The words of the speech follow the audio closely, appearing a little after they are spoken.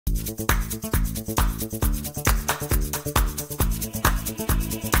Hi,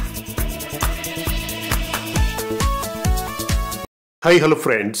 hello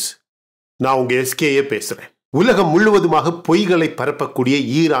friends. நான் உங்க SKA பேசுறேன். உலகம் முழுவதுமாக பொய்களை பரப்பக்கூடிய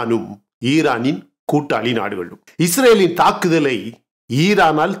ஈரானின் கூட்டாளி நாடுகளும் இஸ்ரேலின் தாக்குதலை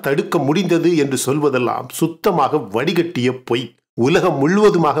ஈரானால் தடுக்க முடிந்தது என்று சொல்வதெல்லாம் சுத்தமாக வடிகட்டிய பொய். உலகம்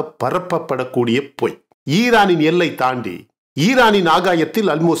முழுவதுமாக பரப்பப்படக்கூடிய பொய். ஈரானின் எல்லை தாண்டி ஈரானின் ஆகாயத்தில்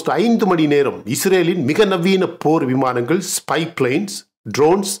ஆல்மோஸ்ட் 5 மணி நேரம் இஸ்ரேலின் மிக நவீன போர் விமானங்கள், ஸ்பை பிளேன்ஸ்,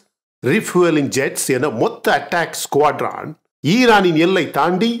 ட்ரோன்ஸ், ரிஃப்யூவலிங் ஜெட்ஸ் என மொத்த அட்டாக் ஸ்குவாட்ரான் ஈரானின் எல்லை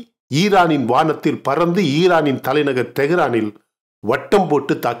தாண்டி ஈரானின் வானத்தில் பறந்து ஈரானின் தலைநகர் தெஹ்ரானில் வட்டம்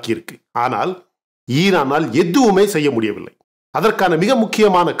போட்டு தாக்கியிருக்கு. ஆனால் ஈரானால் எதுவுமே செய்ய முடியவில்லை. அதற்கான மிக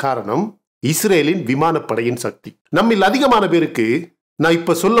முக்கியமான காரணம் இஸ்ரேலின் விமானப்படையின் சக்தி. நம்மில் அதிகமான பேருக்கு நான்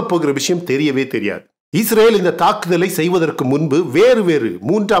இப்ப சொல்ல போகிற விஷயம் தெரியவே தெரியாது. இஸ்ரேல் இந்த தாக்குதலை செய்வதற்கு முன்பு வேறு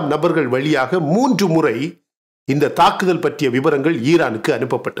 3ஆம் நபர்கள் வழியாக 3 முறை இந்த தாக்குதல் பற்றிய விவரங்கள் ஈரானுக்கு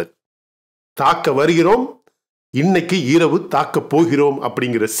அனுப்பப்பட்டது. தாக்க வருகிறோம், இன்னைக்கு இரவு தாக்க போகிறோம்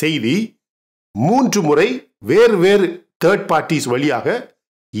அப்படிங்கிற செய்தி 3 முறை வேறு தேர்ட் பார்ட்டிஸ் வழியாக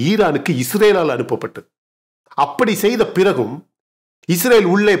ஈரானுக்கு இஸ்ரேலால் அனுப்பப்பட்டது. அப்படி செய்த பிறகும் இஸ்ரேல்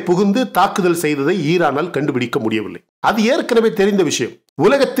உள்ளே புகுந்து தாக்குதல் செய்ததை ஈரானால் கண்டுபிடிக்க முடியவில்லை. அது ஏற்கனவே தெரிந்த விஷயம்.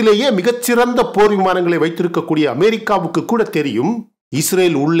 உலகத்திலேயே மிகச்சிறந்த போர் விமானங்களை வைத்திருக்கக்கூடிய அமெரிக்காவுக்கு கூட தெரியும்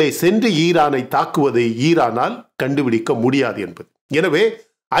இஸ்ரேல் உள்ளே சென்று ஈரானை தாக்குவதை ஈரானால் கண்டுபிடிக்க முடியாது என்பது. எனவே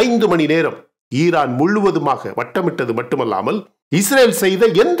 5 மணி நேரம் ஈரான் முழுவதுமாக வட்டமிட்டது மட்டுமல்லாமல் இஸ்ரேல்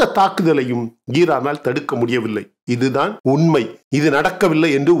செய்த எந்த தாக்குதலையும் ஈரானால் தடுக்க முடியவில்லை. இதுதான் உண்மை. இது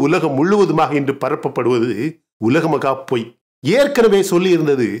நடக்கவில்லை என்று உலகம் முழுவதுமாக இன்று பரப்பப்படுவது உலகமகா பொய். ஏற்கனவே சொல்லி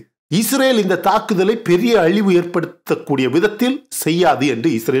இருந்தது இஸ்ரேல் இந்த தாக்குதலை பெரிய அழிவு ஏற்படுத்தக்கூடிய விதத்தில் செய்யாது என்று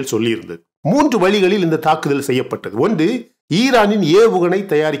இஸ்ரேல் சொல்லியிருந்தது. 3 வழிகளில் இந்த தாக்குதல் செய்யப்பட்டது. ஒன்று, ஈரானின் ஏவுகணை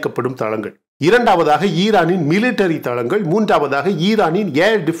தயாரிக்கப்படும் தளங்கள். இரண்டாவதாக ஈரானின் மிலிட்டரி தளங்கள். மூன்றாவதாக ஈரானின்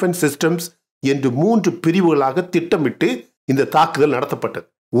ஏர் டிஃபென்ஸ் சிஸ்டம்ஸ் என்று 3 பிரிவுகளாக திட்டமிட்டு இந்த தாக்குதல் நடத்தப்பட்டது.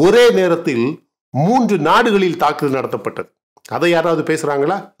 ஒரே நேரத்தில் 3 நாடுகளில் தாக்குதல் நடத்தப்பட்டது. அதை யாராவது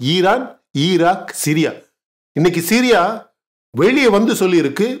பேசுறாங்களா? Iran, Iraq, Syria. இன்னைக்கு சிரியா வெளியே வந்து சொல்லி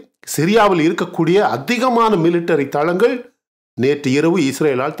இருக்கு, சிரியாவில் இருக்கக்கூடிய அதிகமான மிலிட்டரி தளங்கள் நேற்று இரவு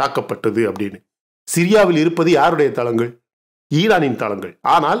இஸ்ரேலால் தாக்கப்பட்டது அப்படின்னு. சிரியாவில் இருப்பது யாருடைய தளங்கள்? ஈரானின் தளங்கள்.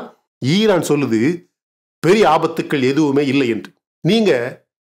 ஆனால் ஈரான் சொல்லுது பெரிய ஆபத்துக்கள் எதுவுமே இல்லை என்று. நீங்க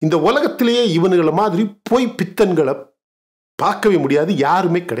இந்த உலகத்திலேயே இவனுங்களை மாதிரி பொய் பித்தன்களை பார்க்கவே முடியாது.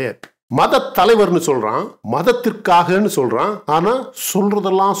 யாருமே கிடையாது. மத தலைவர்னு சொல்றான், மதத்திற்காகன்னு சொல்றான். ஆனா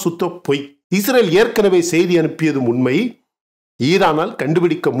சொல்றதெல்லாம் சுத்த பொய். இஸ்ரேல் ஏற்கனவே செய்தி அனுப்பியதும் உண்மை, ஈரானால்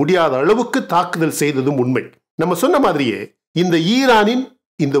கண்டுபிடிக்க முடியாத அளவுக்கு தாக்குதல் செய்ததும் உண்மை. நம்ம சொன்ன மாதிரியே இந்த ஈரானின்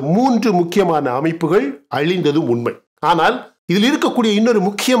இந்த 3 முக்கியமான அமைப்புகள் அழிந்ததும் உண்மை. ஆனால் இதில் இருக்கக்கூடிய இன்னொரு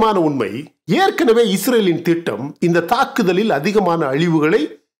முக்கியமான உண்மை, ஏற்கனவே இஸ்ரேலின் திட்டம் இந்த தாக்குதலில் அதிகமான அழிவுகளை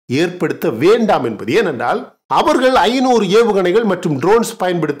ஏற்படுத்த வேண்டாம் என்பது. ஏனென்றால் அவர்கள் 500 ஏவுகணைகள் மற்றும் ட்ரோன்ஸ்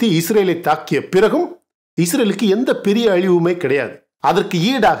பயன்படுத்தி இஸ்ரேலை தாக்கிய பிறகும் இஸ்ரேலுக்கு எந்த பெரிய அழிவுமே கிடையாது. அதற்கு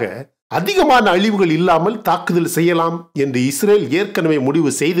ஈடாக அதிகமான அழிவுகள் இல்லாமல் தாக்குதல் செய்யலாம் என்று இஸ்ரேல் ஏற்கனவே முடிவு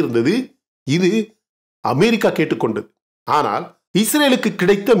செய்திருந்தது. இது அமெரிக்கா கேட்டுக்கொண்டது. ஆனால் இஸ்ரேலுக்கு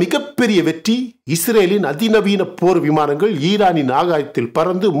கிடைத்த மிகப்பெரிய வெற்றி, இஸ்ரேலின் அதிநவீன போர் விமானங்கள் ஈரானின் ஆகாயத்தில்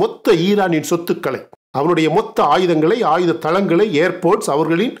பறந்து மொத்த ஈரானின் சொத்துக்களை, அவனுடைய மொத்த ஆயுதங்களை, ஆயுத தளங்களை, ஏர்போர்ட்ஸ்,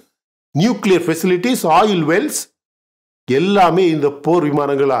 அவர்களின் நியூக்ளியர் ஃபெசிலிட்டிஸ், ஆயில் வெல்ஸ் எல்லாமே இந்த போர்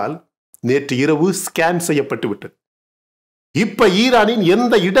விமானங்களால் நேற்று இரவு ஸ்கேன் செய்யப்பட்டு விட்டது. இப்ப ஈரானின்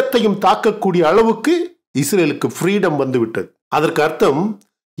எந்த இடத்தையும் தாக்கக்கூடிய அளவுக்கு இஸ்ரேலுக்கு ஃப்ரீடம் வந்துவிட்டது. அதற்கு அர்த்தம்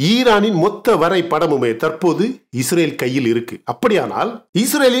ஈரானின் மொத்த வரைபடமுமே தற்போது இஸ்ரேல் கையில் இருக்கு. அப்படியானால்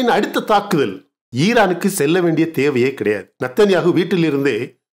இஸ்ரேலின் அடுத்த தாக்குதல் ஈரானுக்கு செல்ல வேண்டிய தேவையே கிடையாது. நெத்தன்யாகு வீட்டில் இருந்தே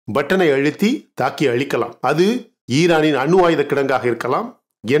பட்டனை அழுத்தி தாக்கி அழிக்கலாம். அது ஈரானின் அணு ஆயுத கிடங்காக இருக்கலாம்,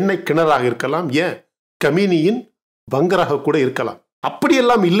 எண்ணெய் கிணறாக இருக்கலாம், ஏன் கமீனியின் பங்கராக கூட இருக்கலாம்.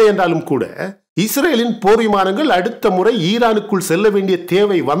 அப்படியெல்லாம் இல்லை என்றாலும் கூட இஸ்ரேலின் போர் விமானங்கள் அடுத்த முறை ஈரானுக்குள் செல்ல வேண்டிய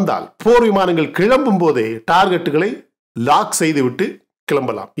தேவை வந்தால் போர் விமானங்கள் கிளம்பும் போதே டார்கெட்டுகளை லாக் செய்துவிட்டு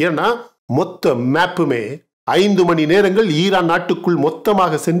கிளம்பலாம். ஏன்னா மொத்த மேப்புமே 5 மணி நேரங்கள் ஈரான் நாட்டுக்குள்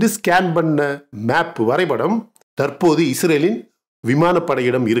மொத்தமாக சென்று ஸ்கேன் பண்ண மேப் வரைபடம் தற்போது இஸ்ரேலின்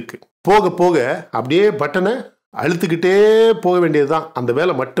விமானப்படையிடம் இருக்கு. போக போக அப்படியே பட்டனை அழுத்துக்கிட்டே போக வேண்டியதுதான். அந்த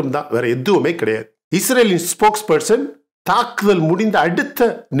வேலை மட்டும்தான், வேற எதுவுமே கிடையாது. இஸ்ரேலின் ஸ்போக்ஸ் பர்சன் தாக்குதல் முடிந்த அடுத்த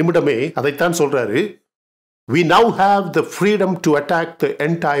நிமிடமே அதைத்தான் சொல்றாரு. We now have the freedom to attack the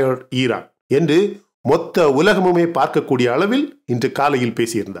entire Iran என்று மொத்த உலகமுமே பார்க்கக்கூடிய அளவில் இன்று காலையில்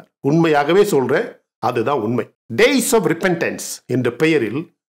பேசியிருந்தார். உண்மையாகவே சொல்ற, அதுதான் உண்மை. டேஸ் ஆஃப் ரிபென்டன்ஸ் என்ற பெயரில்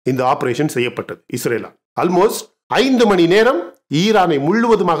இந்த ஆபரேஷன் செய்யப்பட்டது இஸ்ரேலால். ஆல்மோஸ்ட் 5 மணி நேரம் ஈரானை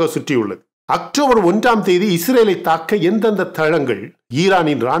முழுவதுமாக சுற்றியுள்ளது. அக்டோபர் 1ஆம் தேதி இஸ்ரேலை தாக்க எந்தெந்த தளங்கள்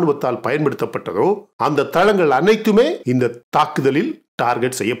ஈரானின் ராணுவத்தால் பயன்படுத்தப்பட்டதோ அந்த தளங்கள் அனைத்துமே இந்த தாக்குதலில்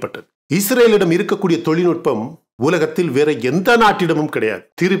டார்கெட் செய்யப்பட்டது. இஸ்ரேலிடம் இருக்கக்கூடிய தொழில்நுட்பம் உலகத்தில் வேற எந்த நாட்டிடமும் கிடையாது.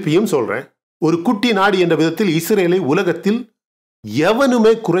 திருப்பியும் சொல்றேன், ஒரு குட்டி நாடு என்ற விதத்தில் இஸ்ரேலை உலகத்தில்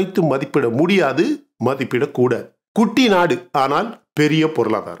எவனுமே குறைத்து மதிப்பிட முடியாது, மதிப்பிடக்கூடாது. குட்டி நாடு, ஆனால் பெரிய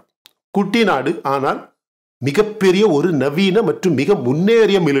பொருளாதாரம். குட்டி நாடு, ஆனால் மிகப்பெரிய ஒரு நவீன மற்றும் மிக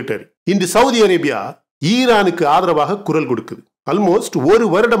முன்னேறிய மிலிட்டரி. இன்று சவுதி அரேபியா ஈரானுக்கு ஆதரவாக குரல் கொடுக்குது. ஆல்மோஸ்ட் ஒரு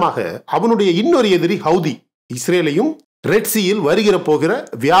வருடமாக அவனுடைய இன்னொரு எதிரி ஹவுதி இஸ்ரேலையும் ரெட்சியில் வருகிற போகிற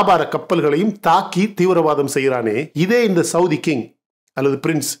வியாபார கப்பல்களையும் தாக்கி தீவிரவாதம் செய்கிறானே, இதே இந்த சவுதி கிங் அல்லது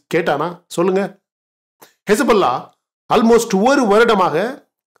பிரின்ஸ் கேட்டானா? சொல்லுங்க. ஹெசபல்லா ஆல்மோஸ்ட் ஒரு வருடமாக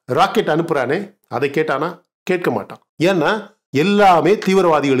ராக்கெட் அனுப்புறானே, அதை கேட்டானா? கேட்க மாட்டான். ஏன்னா எல்லாமே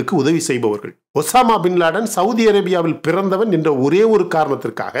தீவிரவாதிகளுக்கு உதவி செய்பவர்கள். ஒசாமா பின் லாடன் சவுதி அரேபியாவில் பிறந்தவன் என்ற ஒரே ஒரு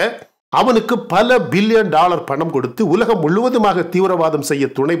காரணத்திற்காக அவனுக்கு பல பில்லியன் டாலர் பணம் கொடுத்து உலகம் முழுவதுமாக தீவிரவாதம் செய்ய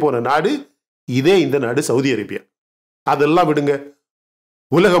துணை போன நாடு இதே இந்த நாடு சவுதி அரேபியா. அதெல்லாம் விடுங்க.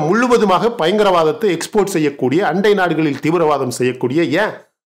 உலகம் முழுவதுமாக பயங்கரவாதத்தை எக்ஸ்போர்ட் செய்யக்கூடிய, அண்டை நாடுகளில் தீவிரவாதம் செய்யக்கூடிய, ஏன்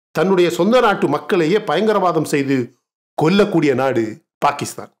தன்னுடைய சொந்த நாட்டு மக்களையே பயங்கரவாதம் செய்து கொல்லக்கூடிய நாடு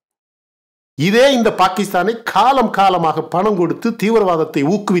பாகிஸ்தான். இதே இந்த பாகிஸ்தானை காலம் காலமாக பணம் கொடுத்து தீவிரவாதத்தை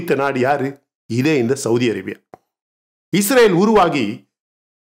ஊக்குவித்த நாடு யாரு? இதே இந்த சவுதி அரேபியா. இஸ்ரேல் உருவாகி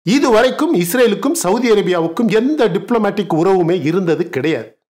இதுவரைக்கும் இஸ்ரேலுக்கும் சவுதி அரேபியாவுக்கும் எந்த டிப்ளமேட்டிக் உறவுமே இருந்தது கிடையாது.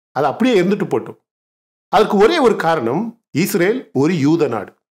 அது அப்படியே இருந்துட்டு போட்டோம். அதற்கு ஒரே ஒரு காரணம், இஸ்ரேல் ஒரு யூத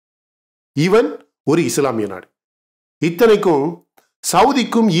நாடு, இவன் ஒரு இஸ்லாமிய நாடு. இத்தனைக்கும்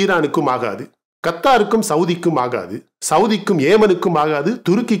சவுதிக்கும் ஈரானுக்கும் ஆகாது, கத்தாருக்கும் சவுதிக்கும் ஆகாது, சவுதிக்கும் ஏமனுக்கும் ஆகாது,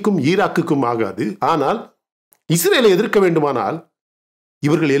 துருக்கிக்கும் ஈராக்குக்கும் ஆகாது. ஆனால் இஸ்ரேலை எதிர்க்க வேண்டுமானால்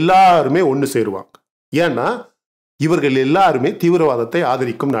இவர்கள் எல்லாருமே ஒன்று சேருவாங்க. ஏன்னா இவர்கள் எல்லாருமே தீவிரவாதத்தை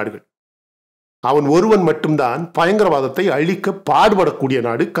ஆதரிக்கும் நாடுகள். அவன் ஒருவன் மட்டும்தான் பயங்கரவாதத்தை அழிக்க பாடுபடக்கூடிய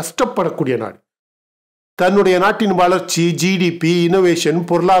நாடு, கஷ்டப்படக்கூடிய நாடு. தன்னுடைய நாட்டின் வளர்ச்சி, ஜிடிபி, இனோவேஷன்,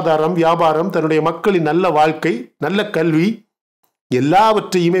 பொருளாதாரம், வியாபாரம், தன்னுடைய மக்களின் நல்ல வாழ்க்கை, நல்ல கல்வி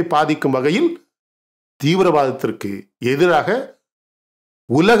எல்லாவற்றையுமே பாதிக்கும் வகையில் தீவிரவாதத்திற்கு எதிராக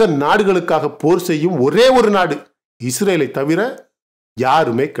உலக நாடுகளுக்காக போர் செய்யும் ஒரே ஒரு நாடு இஸ்ரேலை தவிர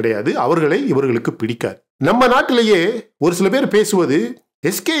யாருமே கிடையாது. அவர்களை இவர்களுக்கு பிடிக்காது. நம்ம நாட்டிலேயே ஒரு சில பேர் பேசுவது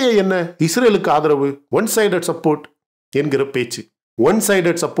SKA என்ன இஸ்ரேலுக்கு ஆதரவு, ஒன் சைடட் சப்போர்ட் என்கிற பேச்சு. ஒன்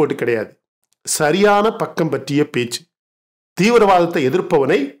சைடட் சப்போர்ட் கிடையாது, சரியான பக்கம் பற்றிய பேச்சு. தீவிரவாதத்தை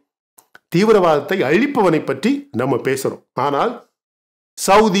எதிர்ப்பவனை, தீவிரவாதத்தை அழிப்பவனை பற்றி நம்ம பேசுறோம். ஆனால்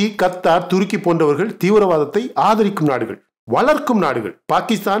சவுதி, கத்தார், துருக்கி போன்றவர்கள் தீவிரவாதத்தை ஆதரிக்கும் நாடுகள், வளர்க்கும் நாடுகள்.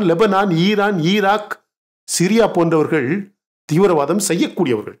 Pakistan, Lebanon, Iran, Iraq, Syria போன்றவர்கள் தீவிரவாதம்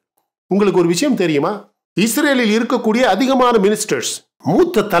செய்யக்கூடியவர்கள். உங்களுக்கு ஒரு விஷயம் தெரியுமா? இஸ்ரேலில் இருக்கக்கூடிய அதிகமான மினிஸ்டர்ஸ்,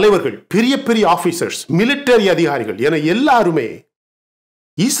 மூத்த தலைவர்கள், பெரிய பெரிய ஆபீசர்ஸ், மிலிட்டரி அதிகாரிகள் என எல்லாருமே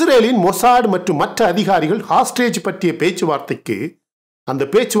இஸ்ரேலின் மொசாட் மற்றும் மற்ற அதிகாரிகள் ஹாஸ்டேஜ் பற்றிய பேச்சுவார்த்தைக்கு, அந்த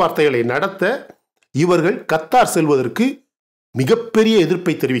பேச்சுவார்த்தைகளை நடத்த இவர்கள் கத்தார் செல்வதற்கு மிகப்பெரிய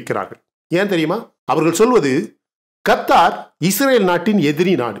எதிர்ப்பை தெரிவிக்கிறார்கள். ஏன் தெரியுமா? அவர்கள் சொல்வது, கத்தார் இஸ்ரேல் நாட்டின்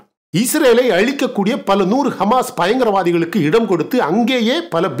எதிரி நாடு. இஸ்ரேலை அழிக்கக்கூடிய பல 100 ஹமாஸ் பயங்கரவாதிகளுக்கு இடம் கொடுத்து அங்கேயே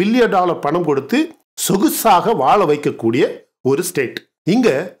பல பில்லியன் டாலர் பணம் கொடுத்து சொகுசாக வாழ வைக்கக்கூடிய ஒரு ஸ்டேட். இங்க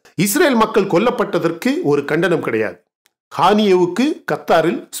இஸ்ரேல் மக்கள் கொல்லப்பட்டதற்கு ஒரு கண்டனம் கிடையாது. ஹானியேவுக்கு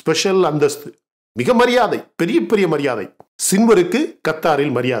கத்தாரில் ஸ்பெஷல் அந்தஸ்து, மிக மரியாதை, பெரிய பெரிய மரியாதை. சின்வருக்கு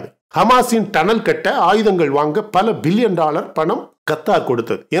கத்தாரில் மரியாதை. ஹமாஸின் டனல் கட்ட, ஆயுதங்கள் வாங்க பல பில்லியன் டாலர் பணம் கத்தார்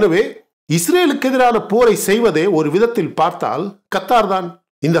கொடுத்தது. எனவே இஸ்ரேலுக்கு எதிரான போரை செய்வதே ஒரு விதத்தில் பார்த்தால் கத்தார் தான்.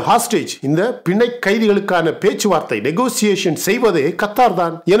 இந்த ஹாஸ்டேஜ், இந்த பிணை கைதிகளுக்கான பேச்சுவார்த்தை, நெகோசியேஷன் செய்வதே கத்தார்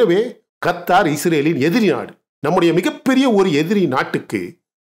தான். எனவே கத்தார் இஸ்ரேலின் எதிரி நாடு. நம்முடைய மிகப்பெரிய ஒரு எதிரி நாட்டுக்கு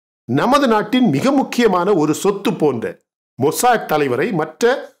நமது நாட்டின் மிக முக்கியமான ஒரு சொத்து போன்ற மொசாட் தலைவரை,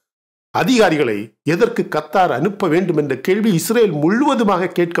 மற்ற அதிகாரிகளை எதற்கு கத்தார் அனுப்ப வேண்டும் என்ற கேள்வி இஸ்ரேல்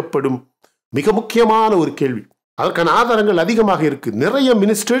முழுவதுமாக கேட்கப்படும் மிக முக்கியமான ஒரு கேள்வி. அதற்கான ஆதாரங்கள் அதிகமாக இருக்கு. நிறைய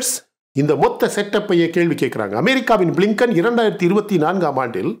மினிஸ்டர்ஸ் இந்த மொத்த செட்டப்பையே கேள்வி கேட்கிறாங்க. அமெரிக்காவின் பிளிங்கன் 2024ஆம்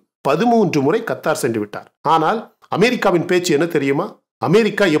ஆண்டில் 13 முறை கத்தார் சென்று விட்டார். ஆனால் அமெரிக்காவின் பேச்சு என்ன தெரியுமா?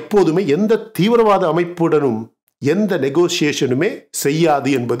 அமெரிக்கா எப்போதுமே எந்த தீவிரவாத அமைப்புடனும் எந்த நெகோசியேஷனுமே செய்யாது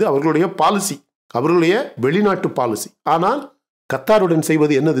என்பது அவர்களுடைய பாலிசி, அவர்களுடைய வெளிநாட்டு பாலிசி. ஆனால் கத்தாருடன்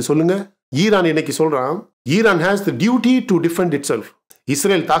செய்வது என்னது சொல்லுங்க? ஈரான் இன்னைக்கு சொல்றான், Iran has the duty to defend it self.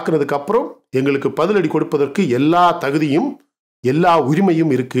 Israel தாக்குனதுக்கு அப்புறம் எங்களுக்கு பதிலடி கொடுப்பதற்கு எல்லா தகுதியும் எல்லா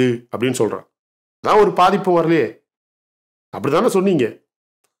உரிமையும் இருக்கு அப்படின்னு சொல்றான். நான் ஒரு பாதிப்பு வரலையே, அப்படித்தானே சொன்னீங்க?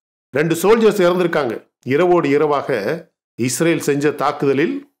 2 சோல்ஜர்ஸ் இறந்திருக்காங்க. இரவோடு இரவாக இஸ்ரேல் செஞ்ச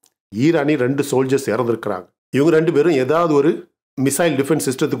தாக்குதலில் ஈரானில் 2 சோல்ஜர்ஸ் இறந்திருக்கிறாங்க. இவங்க 2 பேரும் ஏதாவது ஒரு மிசைல் டிஃபென்ஸ்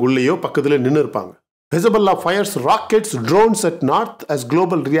சிஸ்டத்துக்கு உள்ளேயோ பக்கத்தில் நின்று இருப்பாங்க. Hezbollah fires rockets, drones at north as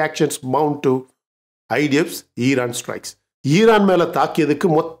global reactions mount to IDF's Iran strikes. Iran மேல தாக்கியதுக்கு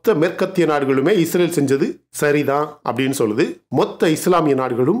மொத்த மேற்கத்திய நாடுகளுமே இஸ்ரேல் செஞ்சது சரிதான் அப்படின்னு சொல்லுது. மொத்த இஸ்லாமிய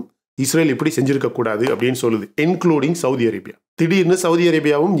நாடுகளும் இஸ்ரேல் இப்படி செஞ்சிருக்க கூடாது அப்படின்னு சொல்லுது, இன்க்ளூடிங் சவுதி அரேபியா. திடீர்னு சவுதி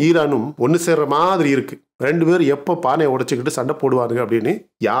அரேபியாவும் ஈரானும் ஒன்று சேர்ற மாதிரி இருக்கு. ரெண்டு பேரும் எப்போ பானையை உடைச்சுக்கிட்டு சண்டை போடுவாங்க அப்படின்னு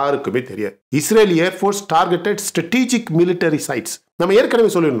யாருக்குமே தெரியாது. Israel air force targeted strategic military sides. நம்ம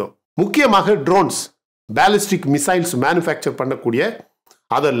ஏற்கனவே சொல்லியிருந்தோம், முக்கியமாக ட்ரோன்ஸ், பாலிஸ்டிக் மிசைல்ஸ் மேனுஃபேக்சர் பண்ணக்கூடிய,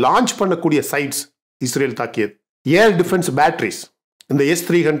 அதை லான்ச் பண்ணக்கூடிய சைட்ஸ் இஸ்ரேல் தாக்கியது. ஏர் டிஃபென்ஸ் பேட்டரிஸ், இந்த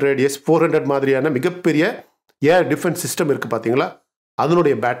S-300 S-400 மாதிரியான மிகப்பெரிய ஏர் டிஃபென்ஸ் சிஸ்டம் இருக்கு பார்த்தீங்களா,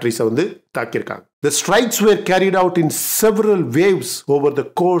 அதனுடைய பேட்டரிஸை வந்து தாக்கியிருக்காங்க. The strikes were carried out in several waves over the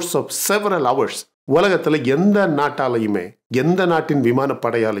course of several hours. உலகத்தில் எந்த நாட்டாலையுமே, எந்த நாட்டின்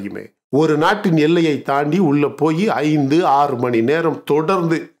விமானப்படையாலையுமே ஒரு நாட்டின் எல்லையை தாண்டி உள்ள போய் 5-6 மணி நேரம்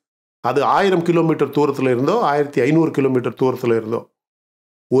தொடர்ந்து, அது 1000 கிலோமீட்டர் தூரத்தில் இருந்தோ 1500 கிலோமீட்டர் தூரத்தில் இருந்தோ,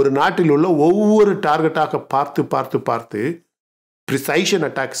 ஒரு நாட்டில் உள்ள ஒவ்வொரு டார்கெட்டாக பார்த்து பார்த்து பார்த்து ப்ரிசைஷன்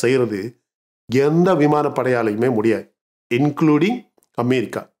அட்டாக் செய்கிறது எந்த விமானப்படையாலையுமே முடியாது, including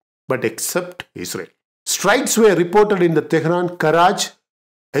America, but accept Israel. Strikes were reported in the Tehran, Karaj,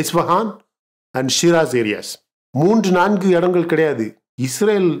 Isfahan and Shiraz areas. 3-4 இடங்கள் கிடையாது,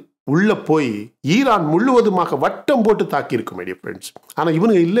 இஸ்ரேல் உள்ள போய் ஈரான் முழுவதுமாக வட்டம் போட்டு தாக்கி இருக்கும் மை டியர் ஃப்ரெண்ட்ஸ். ஆனால்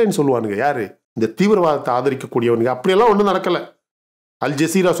இவனுங்க இல்லைன்னு சொல்லுவானுங்க, யாரு? இந்த தீவிரவாதத்தை ஆதரிக்கக்கூடியவனுங்க. அப்படியெல்லாம் ஒன்றும் நடக்கலை. அல்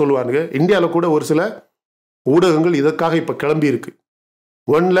ஜசீரா சொல்லுவானுங்க. இந்தியாவில் கூட ஒரு சில ஊடகங்கள் இதற்காக இப்போ கிளம்பி இருக்கு.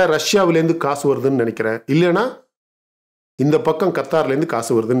 ஒன்றில் ரஷ்யாவிலேருந்து காசு வருதுன்னு நினைக்கிறேன், இல்லைன்னா இந்த பக்கம் கத்தார்லேருந்து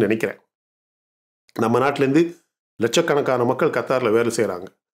காசு வருதுன்னு நினைக்கிறேன். நம்ம நாட்டிலேருந்து லட்சக்கணக்கான மக்கள் கத்தாரில் வேலை செய்கிறாங்க.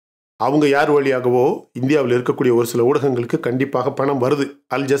 அவங்க யார் வழியாகவோ இந்தியாவில் இருக்கக்கூடிய ஒரு சில ஊடகங்களுக்கு கண்டிப்பாக பணம் வருது.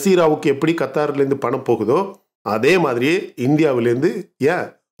 அல் ஜசீராவுக்கு எப்படி கத்தார்லேருந்து பணம் போகுதோ அதே மாதிரியே இந்தியாவிலேருந்து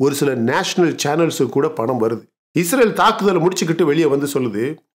ஒரு சில நேஷனல் சேனல்ஸுக்கு கூட பணம் வருது. இஸ்ரேல் தாக்குதலை முடிச்சுக்கிட்டு வெளியே வந்து சொல்லுது,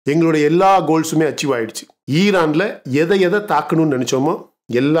 எங்களுடைய எல்லா கோல்ஸுமே அச்சீவ் ஆயிடுச்சு. ஈரானில் எதை தாக்கணும்னு நினைச்சோமோ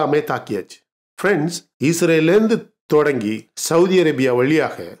எல்லாமே தாக்கியாச்சு. ஃப்ரெண்ட்ஸ், இஸ்ரேலேருந்து தொடங்கி சவுதி அரேபியா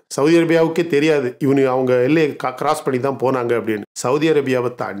வழியாக, சவுதி அரேபியாவுக்கே தெரியாது இவனு அவங்க எல்லையை கிராஸ் பண்ணி தான் போனாங்க அப்படின்னு, சவுதி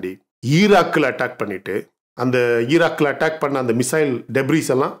அரேபியாவை தாண்டி ஈராக்கில் அட்டாக் பண்ணிட்டு, அந்த ஈராக்கில் அட்டாக் பண்ண அந்த மிசைல்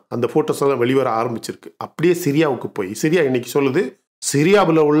டெப்ரிஸ் எல்லாம், அந்த ஃபோட்டோஸ் எல்லாம் வெளிவர ஆரம்பிச்சிருக்கு. அப்படியே சிரியாவுக்கு போய், சிரியா இன்னைக்கு சொல்லுது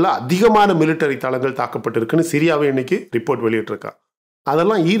சிரியாவில் உள்ள அதிகமான மிலிட்டரி தளங்கள் தாக்கப்பட்டிருக்குன்னு சிரியாவை இன்னைக்கு ரிப்போர்ட் வெளியிட்டிருக்கா.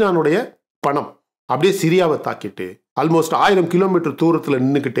 அதெல்லாம் ஈரானுடைய பணம். அப்படியே சிரியாவை தாக்கிட்டு ஆல்மோஸ்ட் 1000 கிலோமீட்டர் தூரத்தில்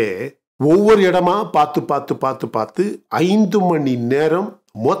நின்றுக்கிட்டே ஒவ்வொரு இடமா பார்த்து பார்த்து பார்த்து பார்த்து 5 மணி நேரம்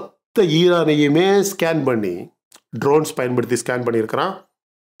மொத்த ஈரானையுமே ஸ்கேன் பண்ணி, ட்ரோன்ஸ் பயன்படுத்தி ஸ்கேன் பண்ணியிருக்கிறான்.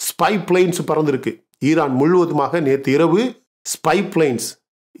 ஸ்பை பிளைன்ஸ் பறந்துருக்கு ஈரான் முழுவதுமாக. நேற்று இரவு ஸ்பை பிளைன்ஸ்,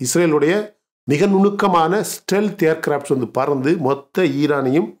 இஸ்ரேலுடைய மிக நுணுக்கமான ஸ்டெல்த் ஏர்கிராஃப்ட்ஸ் வந்து பறந்து மொத்த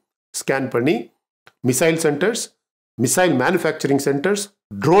ஈரானையும் ஸ்கேன் பண்ணி, missile centres, missile manufacturing centres,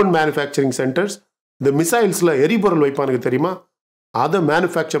 drone manufacturing centres, இந்த மிசைல்ஸில் எரிபொருள் வைப்பானுங்க தெரியுமா, அதை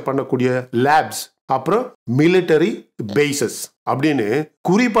மேனுஃபேக்சர் பண்ணக்கூடிய லேப்ஸ், அப்புறம் மிலிட்டரி பேசஸ் அப்படின்னு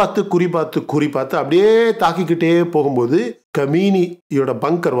குறிப்பாத்து அப்படியே தாக்கிக்கிட்டே போகும்போது கமீனியோட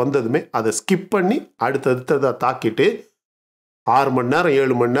பங்கர் வந்ததுமே அதை ஸ்கிப் பண்ணி அடுத்தடுத்ததாக தாக்கிட்டு 6 மணி நேரம்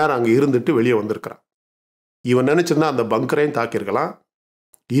 7 மணி நேரம் அங்கே இருந்துட்டு வெளியே வந்திருக்கிறான். இவன் நினைச்சிருந்தா அந்த பங்கரையும் தாக்கியிருக்கலாம்.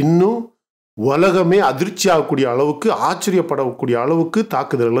 இன்னும் உலகமே அதிர்ச்சி ஆகக்கூடிய அளவுக்கு, ஆச்சரியப்படக்கூடிய அளவுக்கு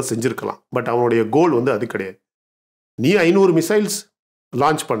தாக்குதல்களை செஞ்சிருக்கலாம். பட் அவனுடைய கோல் வந்து அது கிடையாது. நீ 500 மிசைல்ஸ்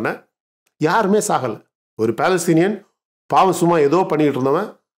லான்ச் பண்ண, யாருமே சாகலை. ஒரு பாலஸ்தீனியன் பாவம் சும்மா ஏதோ பண்ணிக்கிட்டு இருந்தவன்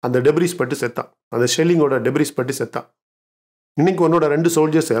அந்த டெப்ரிஸ் பட்டு செத்தான், அந்த ஷெல்லிங்கோட டெப்ரிஸ் பட்டு செத்தான். இன்னைக்கு உன்னோட 2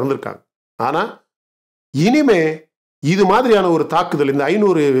 சோல்ஜர்ஸ் இறந்துருக்காங்க. ஆனால் இனிமே இது மாதிரியான ஒரு தாக்குதல், இந்த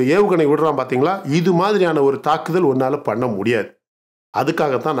 500 ஏவுகணை விடுறான் பார்த்தீங்களா, இது மாதிரியான ஒரு தாக்குதல் ஒன்றால் பண்ண முடியாது.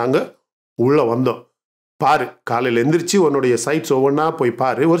 அதுக்காகத்தான் நாங்கள் உள்ளே வந்தோம். பாரு, காலையில் எந்திரிச்சு உன்னுடைய சைட்ஸ் ஒவ்வொன்றா போய்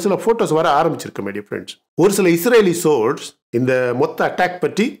பாரு. ஒரு சில ஃபோட்டோஸ் வர ஆரம்பிச்சிருக்கு மை டியர் ஃப்ரெண்ட்ஸ். ஒரு சில இஸ்ரேலி சோர்ஸ் இந்த மொத்த அட்டாக்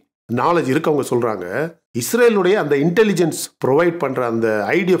பற்றி நாலேஜ் இருக்கவங்க சொல்கிறாங்க, இஸ்ரேலுடைய அந்த இன்டெலிஜென்ஸ் ப்ரொவைட் பண்ணுற அந்த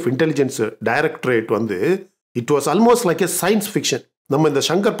ஐடிஎஃப் இன்டெலிஜென்ஸ் டைரக்டரேட் வந்து it was almost like a science fiction. நம்ம இந்த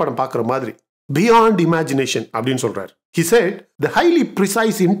சங்கர் படம் பார்க்குற மாதிரி, beyond imagination அப்படின்னு சொல்றார். He said the highly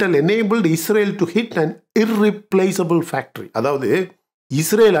precise intel enabled Israel to hit an irreplaceable factory. அதாவது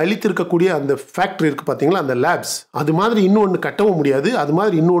இஸ்ரேல் அழித்திருக்கக்கூடிய அந்த ஃபேக்டரி இருக்கு பார்த்தீங்களா, அந்த லேப்ஸ், அது மாதிரி இன்னொன்று கட்டவும் முடியாது, அது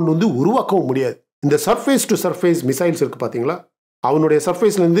மாதிரி இன்னொன்று வந்து உருவாக்கவும் முடியாது. இந்த சர்ஃபேஸ் டு சர்ஃபேஸ் மிசைல்ஸ் இருக்கு பார்த்தீங்களா, அவனுடைய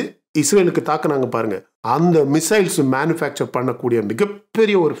சர்ஃபேஸ்லேருந்து இஸ்ரேலுக்கு தாக்குனாங்க பாருங்க, அந்த மிசைல்ஸ் மேனுஃபேக்சர் பண்ணக்கூடிய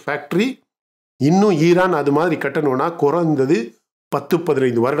மிகப்பெரிய ஒரு ஃபேக்டரி இன்னும் ஈரான் அது மாதிரி கட்டணும்னா குறைந்தது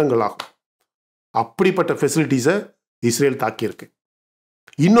 10-15 வருடங்கள் ஆகும். அப்படிப்பட்ட ஃபெசிலிட்டிஸை இஸ்ரேல் தாக்கியிருக்கு.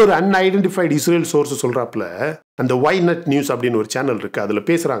 இன்னொரு அன்ஐடென்டிஃபைடு இஸ்ரேல் சோர்ஸ் சொல்றாப்புல, அந்த வைநெட் நியூஸ் அப்படின்னு ஒரு சேனல் இருக்கு, அதுல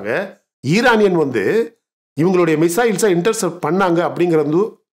பேசுறாங்க ஈரானியன் வந்து இவங்களுடைய மிசைல்ஸை இன்டர்செப்ட் பண்ணாங்க அப்படிங்கிறது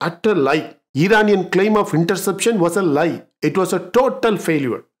utter lie. Iranian claim of interception was a lie. It was a total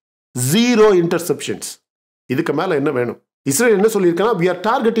failure. 0 interceptions. இதுக்கு மேல என்ன வேணும்? இஸ்ரேல் என்ன சொல்லியிருக்காங்க? We are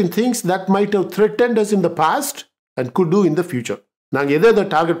targeting things that might have threatened us in the past and could do in the future. நாங்க எதை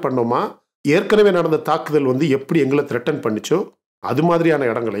target பண்ணோமா, ஏற்கனவே நடந்த தாக்குதல் வந்து எப்படி எங்களை த்ரெட்டன் பண்ணிச்சோ அது மாதிரியான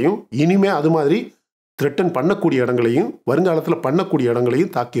இடங்களையும், இனிமே அது மாதிரி த்ரெட்டன் பண்ணக்கூடிய இடங்களையும், வருங்காலத்தில் பண்ணக்கூடிய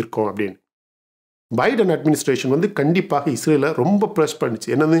இடங்களையும் தாக்கியிருக்கோம் அப்படின்னு. பைடன் அட்மினிஸ்ட்ரேஷன் வந்து கண்டிப்பாக இஸ்ரேலை ரொம்ப ப்ரெஸ் பண்ணிச்சு.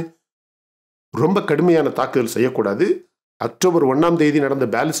 என்னது, ரொம்ப கடுமையான தாக்குதல் செய்யக்கூடாது. அக்டோபர் 1 நடந்த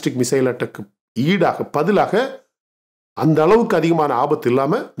பாலிஸ்டிக் மிசைல் அட்டாக்கு பதிலாக அந்த அளவுக்கு அதிகமான ஆபத்து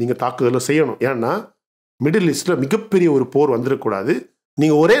இல்லாமல் நீங்கள் தாக்குதலை செய்யணும். ஏன்னா மிடில் ஈஸ்டில் மிகப்பெரிய ஒரு போர் வந்துடக்கூடாது.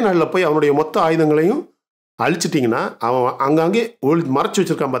 நீங்கள் ஒரே நாளில் போய் அவனுடைய மொத்த ஆயுதங்களையும் அழிச்சிட்டிங்கன்னா, அவன் அங்கங்கே மறைச்சி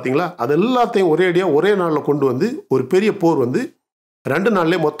வச்சுருக்கான் பார்த்தீங்களா, அது எல்லாத்தையும் ஒரேடியாக ஒரே நாளில் கொண்டு வந்து ஒரு பெரிய போர் வந்து 2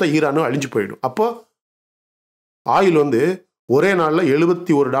 நாள்லேயே மொத்த ஈரானும் அழிஞ்சு போயிடும். அப்போ ஆயில் வந்து ஒரே நாளில்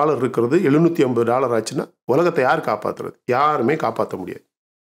 $71 இருக்கிறது $750 ஆச்சுன்னா உலகத்தை யார் காப்பாற்றுறது? யாருமே காப்பாற்ற முடியாது.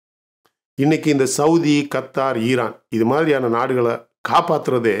 இன்னைக்கு இந்த சவுதி, கத்தார், ஈரான் இது மாதிரியான நாடுகளை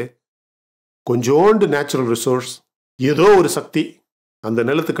காப்பாற்றுறதே கொஞ்சோண்டு நேச்சுரல் ரிசோர்ஸ், ஏதோ ஒரு சக்தி அந்த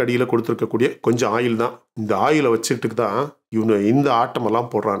நிலத்துக்கு அடியில் கொடுத்துருக்கக்கூடிய கொஞ்சம் ஆயில் தான். இந்த ஆயிலை வச்சுக்கிட்டு தான் இவங்க இந்த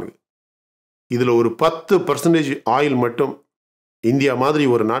ஆட்டமெல்லாம் போடுறானுங்க. இதில் ஒரு 10% ஆயில் மட்டும் இந்தியா மாதிரி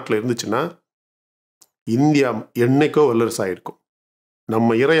ஒரு நாட்டில் இருந்துச்சுன்னா இந்தியா என்னைக்கோ வல்லரசாயிருக்கும்.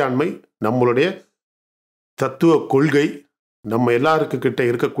 நம்ம இறையாண்மை, நம்மளுடைய தத்துவ கொள்கை, நம்ம எல்லாருக்கிட்ட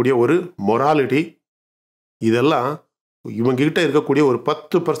இருக்கக்கூடிய ஒரு மொராலிட்டி, இதெல்லாம் இவங்ககிட்ட இருக்கக்கூடிய ஒரு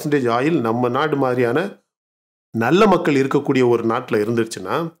 10% ஆயில் நம்ம நாடு மாதிரியான நல்ல மக்கள் இருக்கக்கூடிய ஒரு நாட்டில்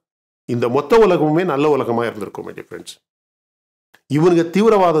இருந்துச்சுன்னா இந்த மொத்த உலகமுமே நல்ல உலகமாக இருந்திருக்கும். மை டியர் ஃப்ரெண்ட்ஸ், இவனுங்க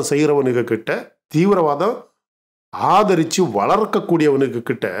தீவிரவாதம் செய்கிறவனுங்க கிட்ட, தீவிரவாதம் ஆதரித்து வளர்க்கக்கூடியவனுக்கு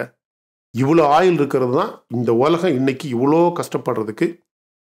கிட்ட இவ்வளோ ஆயில் இருக்கிறது தான் இந்த உலகம் இன்னைக்கு இவ்வளோ கஷ்டப்படுறதுக்கு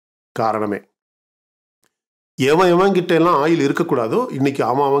காரணமே. எவன்கிட்ட எல்லாம் ஆயில் இருக்கக்கூடாதோ இன்னைக்கு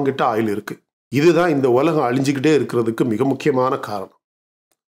அவன்கிட்ட ஆயில் இருக்கு. இதுதான் இந்த உலகம் அழிஞ்சுக்கிட்டே இருக்கிறதுக்கு மிக முக்கியமான காரணம்.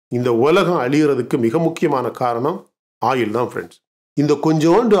 இந்த உலகம் அழிகிறதுக்கு மிக முக்கியமான காரணம் ஆயில் தான் ஃப்ரெண்ட்ஸ். இந்த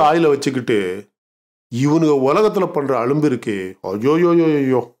கொஞ்சோண்டு ஆயிலை வச்சுக்கிட்டு இவனுங்க உலகத்தில் பண்ணுற அலும்பு இருக்கு,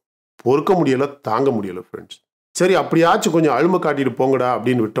 ஐயோயோயோயோ பொறுக்க முடியலை, தாங்க முடியலை ஃப்ரெண்ட்ஸ். சரி, அப்படியாச்சும் கொஞ்சம் அழுமை காட்டிட்டு போங்கடா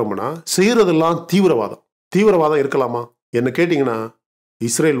அப்படின்னு விட்டோம்னா செய்கிறதெல்லாம் தீவிரவாதம் இருக்கலாமா? என்ன கேட்டிங்கன்னா,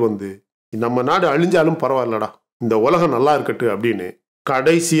 இஸ்ரேல் வந்து நம்ம நாடு அழிஞ்சாலும் பரவாயில்லடா, இந்த உலகம் நல்லா இருக்கட்டு அப்படின்னு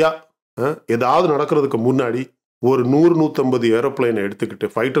கடைசியாக ஏதாவது நடக்கிறதுக்கு முன்னாடி ஒரு 100-150 ஏரோப்ளைனை எடுத்துக்கிட்டு,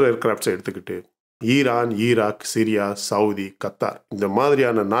 ஃபைட்டர் ஏர்கிராஃப்ட்ஸை எடுத்துக்கிட்டு Iran, Iraq, Syria, Saudi, Qatar இந்த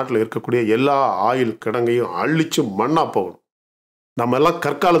மாதிரியான நாட்டில் இருக்கக்கூடிய எல்லா ஆயில் கிடங்கையும் அழிச்சு மண்ணா போகணும். நம்ம எல்லாம்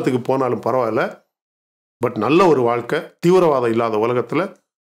கற்காலத்துக்கு போனாலும் பரவாயில்ல, பட் நல்ல ஒரு வாழ்க்கை, தீவிரவாதம் இல்லாத உலகத்தில்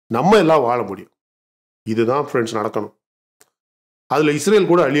நம்ம எல்லாம் வாழ முடியும். இதுதான் ஃப்ரெண்ட்ஸ் நடக்கணும். அதில் இஸ்ரேல்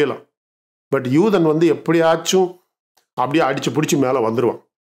கூட அழியலாம், பட் யூதன் வந்து எப்படியாச்சும் அப்படியே அடித்து பிடிச்சி மேலே வந்துடுவான்.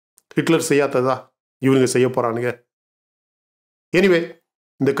 ஹிட்லர் செய்யாததா இவனுங்க செய்ய போகிறானுங்க. எனிவே,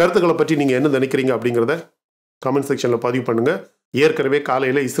 இந்த கருத்துக்களை பற்றி நீங்கள் என்ன நினைக்கிறீங்க அப்படிங்கிறத கமெண்ட் செக்ஷனில் பதிவு பண்ணுங்கள். ஏற்கனவே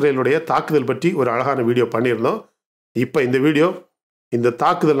காலையில் இஸ்ரேலுடைய தாக்குதல் பற்றி ஒரு அழகான வீடியோ பண்ணியிருந்தோம். இப்போ இந்த வீடியோ, இந்த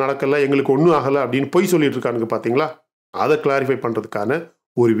தாக்குதல் நடக்கலை, எங்களுக்கு ஒன்றும் ஆகலை அப்படின்னு பொய் சொல்லிட்டு இருக்கானுங்க பார்த்தீங்களா, அதை கிளாரிஃபை பண்ணுறதுக்கான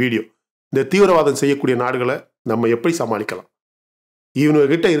ஒரு வீடியோ. இந்த தீவிரவாதம் செய்யக்கூடிய நாடுகளை நம்ம எப்படி சமாளிக்கலாம்,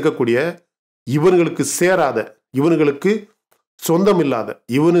 இவனுங்கிட்ட இருக்கக்கூடிய இவனுங்களுக்கு சேராத, இவனுங்களுக்கு சொந்தம் இல்லாத,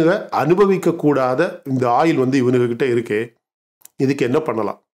 இவனுங்க அனுபவிக்கக்கூடாத இந்த ஆயில் வந்து இவனுங்கிட்ட இருக்கே, இதுக்கு என்ன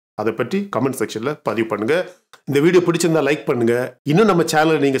பண்ணலாம், அதை பற்றி கமெண்ட் செக்ஷனில் பதிவு பண்ணுங்கள். இந்த வீடியோ பிடிச்சிருந்தா லைக் பண்ணுங்கள். இன்னும் நம்ம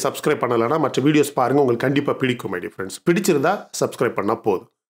சேனலை நீங்கள் சப்ஸ்கிரைப் பண்ணலைன்னா மற்ற வீடியோஸ் பாருங்கள், உங்களுக்கு கண்டிப்பாக பிடிக்கும் மை டியர் ஃப்ரெண்ட்ஸ். பிடிச்சிருந்தா சப்ஸ்கிரைப் பண்ணால் போதும்.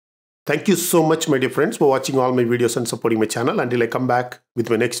 Thank you so much my dear friends for watching all my videos and supporting my channel. Until I come back with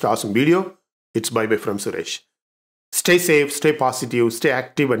my next awesome video, it's bye bye from Suresh. Stay safe, stay positive, stay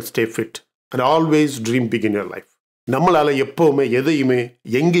active and stay fit, and always dream big in your life. நம்மளால எப்பவுமே எதையுமே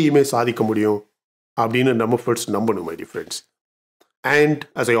எங்கேயுமே சாதிக்க முடியும் அப்படின்னு நம்ம first நம்பணும் my dear friends. And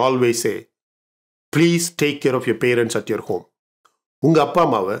as I always say, please take care of your parents at your home. உங்க அப்பா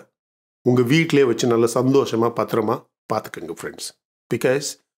அம்மாவை உங்க வீட்டிலே வச்சு நல்ல சந்தோஷமா பத்திரமா பார்த்துக்கங்க friends, because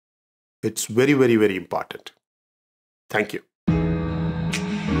it's very, very, very important. Thank you.